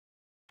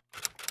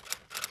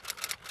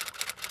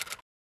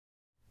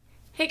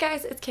Hey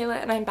guys, it's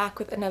Kayla and I'm back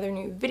with another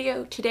new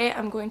video. Today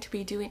I'm going to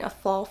be doing a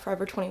fall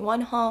Forever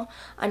 21 haul.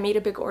 I made a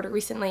big order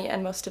recently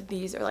and most of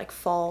these are like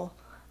fall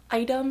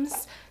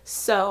items.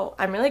 So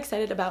I'm really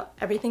excited about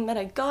everything that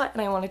I got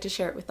and I wanted to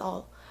share it with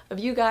all of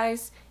you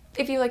guys.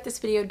 If you like this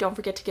video, don't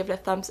forget to give it a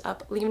thumbs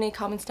up, leave any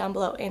comments down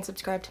below, and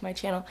subscribe to my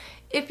channel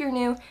if you're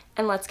new,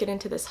 and let's get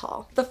into this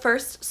haul. The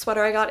first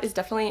sweater I got is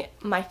definitely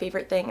my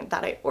favorite thing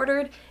that I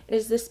ordered. It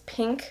is this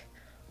pink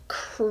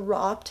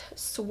cropped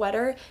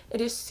sweater. It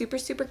is super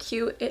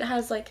cute. It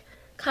has like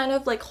kind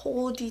of like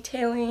hole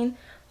detailing,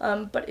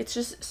 but it's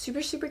just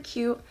super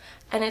cute,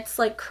 and it's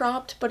like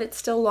cropped but it's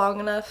still long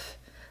enough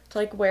to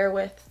like wear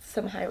with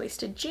some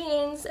high-waisted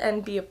jeans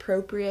and be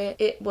appropriate.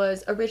 It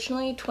was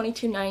originally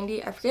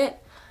 $22.90. I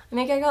forget, I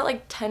think I got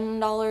like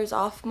 $10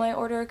 off my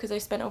order because I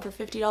spent over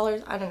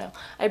 $50. I don't know.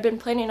 I've been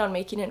planning on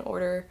making an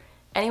order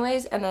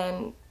anyways, and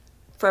then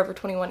Forever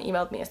 21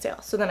 emailed me a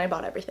sale, so then I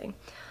bought everything.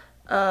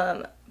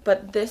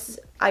 But this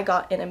I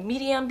got in a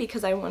medium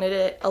because I wanted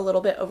it a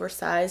little bit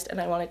oversized and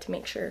I wanted to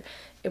make sure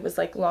it was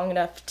like long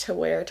enough to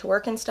wear to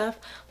work and stuff.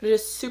 But it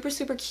is super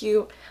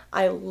cute.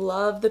 I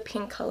love the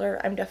pink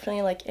color. I'm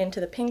definitely like into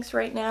the pinks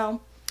right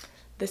now.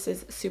 This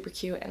is super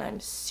cute and I'm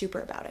super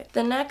about it.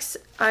 The next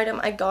item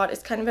I got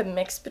is kind of a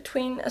mix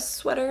between a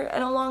sweater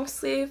and a long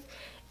sleeve.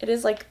 It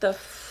is like the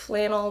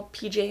flannel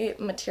PJ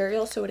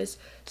material, so it is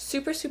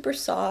super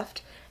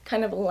soft,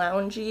 kind of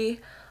loungy.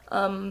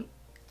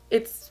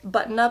 It's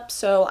button up,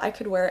 so I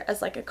could wear it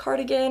as like a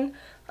cardigan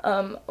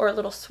or a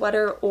little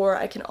sweater, or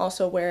I can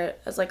also wear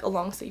it as like a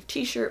long sleeve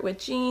t-shirt with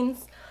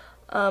jeans.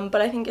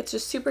 But I think it's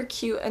just super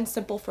cute and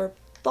simple for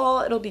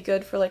fall. It'll be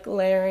good for like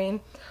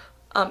layering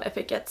if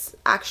it gets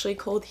actually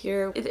cold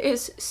here. It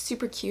is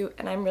super cute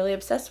and I'm really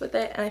obsessed with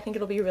it, and I think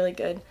it'll be really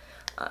good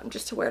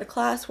just to wear to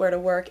class, wear to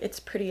work. It's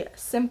pretty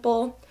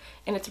simple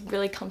and it's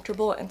really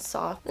comfortable and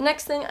soft. The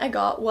next thing I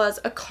got was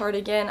a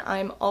cardigan.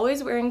 I'm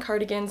always wearing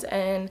cardigans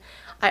and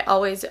I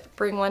always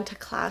bring one to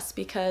class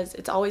because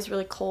it's always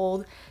really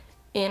cold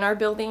in our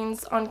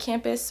buildings on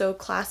campus. So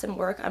class and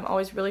work, I'm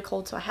always really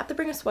cold, so I have to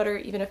bring a sweater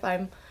even if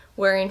I'm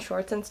wearing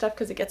shorts and stuff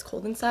because it gets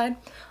cold inside.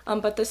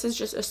 But this is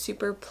just a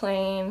super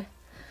plain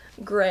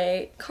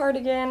gray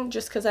cardigan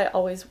just because I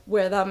always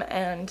wear them,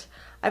 and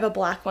I have a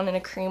black one and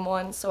a cream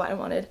one, so I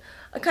wanted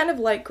a kind of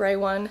light gray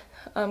one.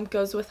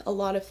 Goes with a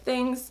lot of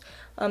things.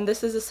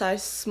 This is a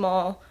size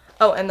small.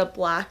 Oh, and the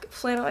black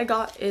flannel I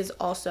got is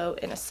also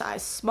in a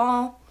size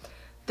small.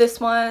 This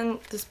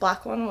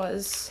black one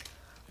was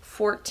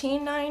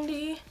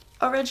 $14.90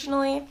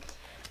 originally,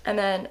 and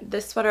then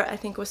this sweater I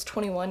think was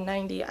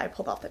 $21.90. I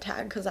pulled off the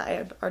tag because I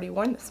have already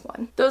worn this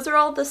one. Those are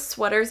all the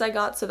sweaters I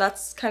got, so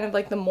that's kind of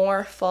like the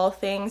more fall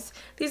things.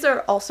 These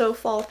are also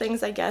fall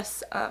things, I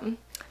guess,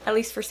 at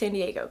least for San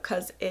Diego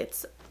because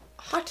it's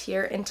hot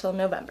here until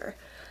November.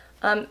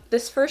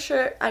 This first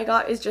shirt I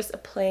got is just a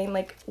plain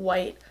like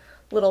white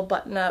little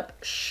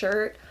button-up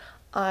shirt.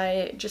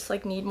 I just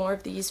like need more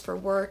of these for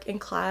work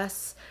and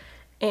class,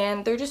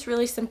 and they're just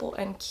really simple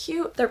and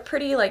cute. They're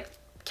pretty like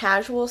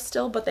casual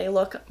still, but they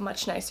look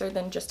much nicer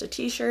than just a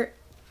t-shirt,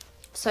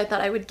 so I thought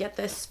I would get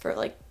this for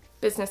like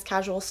business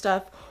casual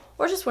stuff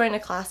or just wearing to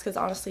class because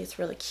honestly it's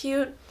really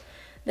cute.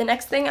 The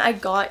next thing I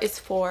got is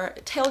for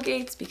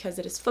tailgates because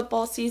it is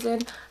football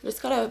season. I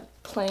just got a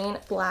plain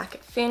black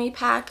fanny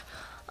pack.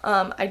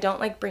 I don't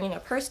like bringing a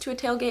purse to a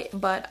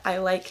tailgate, but I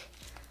like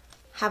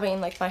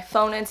having like my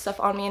phone and stuff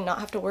on me and not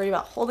have to worry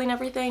about holding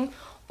everything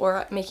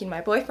or making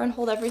my boyfriend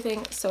hold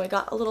everything. So I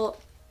got a little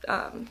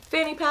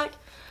fanny pack.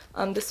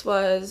 This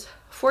was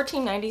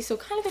 $14.90, so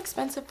kind of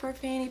expensive for a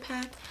fanny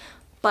pack,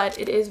 but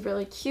it is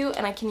really cute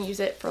and I can use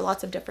it for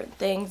lots of different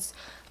things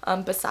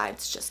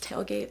besides just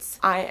tailgates.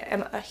 I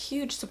am a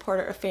huge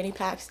supporter of fanny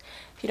packs.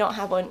 If you don't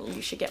have one,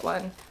 you should get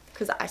one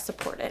because I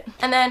support it.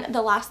 And then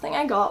the last thing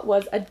I got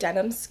was a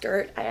denim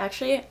skirt. I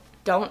actually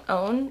don't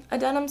own a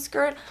denim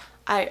skirt.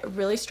 I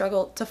really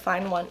struggled to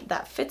find one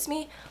that fits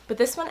me, but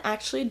this one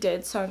actually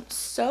did, so I'm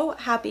so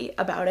happy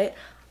about it.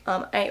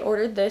 I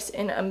ordered this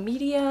in a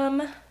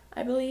medium,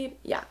 I believe.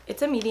 Yeah,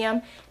 it's a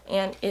medium,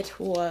 and it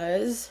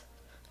was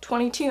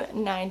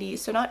 $22.90,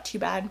 so not too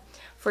bad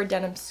for a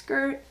denim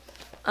skirt.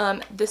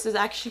 This is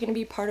actually going to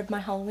be part of my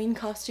Halloween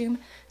costume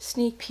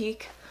sneak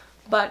peek,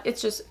 but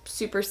it's just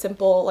super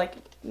simple, like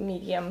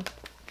medium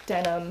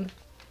denim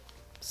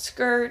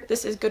skirt.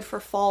 This is good for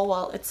fall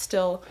while it's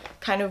still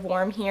kind of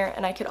warm here,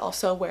 and I could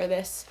also wear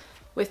this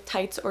with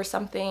tights or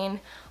something,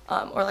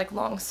 or like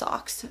long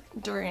socks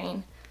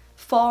during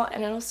fall,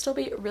 and it'll still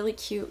be really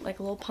cute, like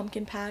a little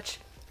pumpkin patch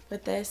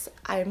with this.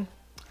 I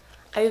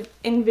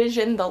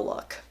envision the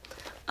look.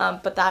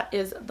 But that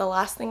is the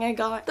last thing I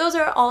got. Those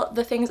are all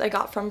the things I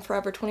got from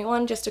Forever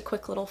 21, just a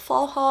quick little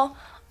fall haul.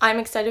 I'm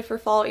excited for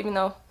fall, even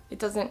though it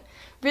doesn't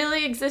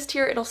really exist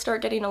here. It'll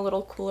start getting a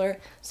little cooler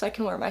so I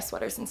can wear my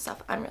sweaters and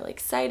stuff. I'm really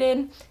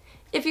excited.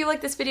 If you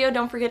like this video,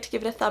 don't forget to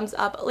give it a thumbs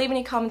up, leave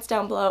any comments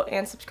down below,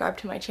 and subscribe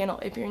to my channel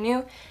if you're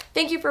new.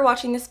 Thank you for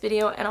watching this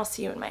video, and I'll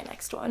see you in my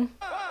next one.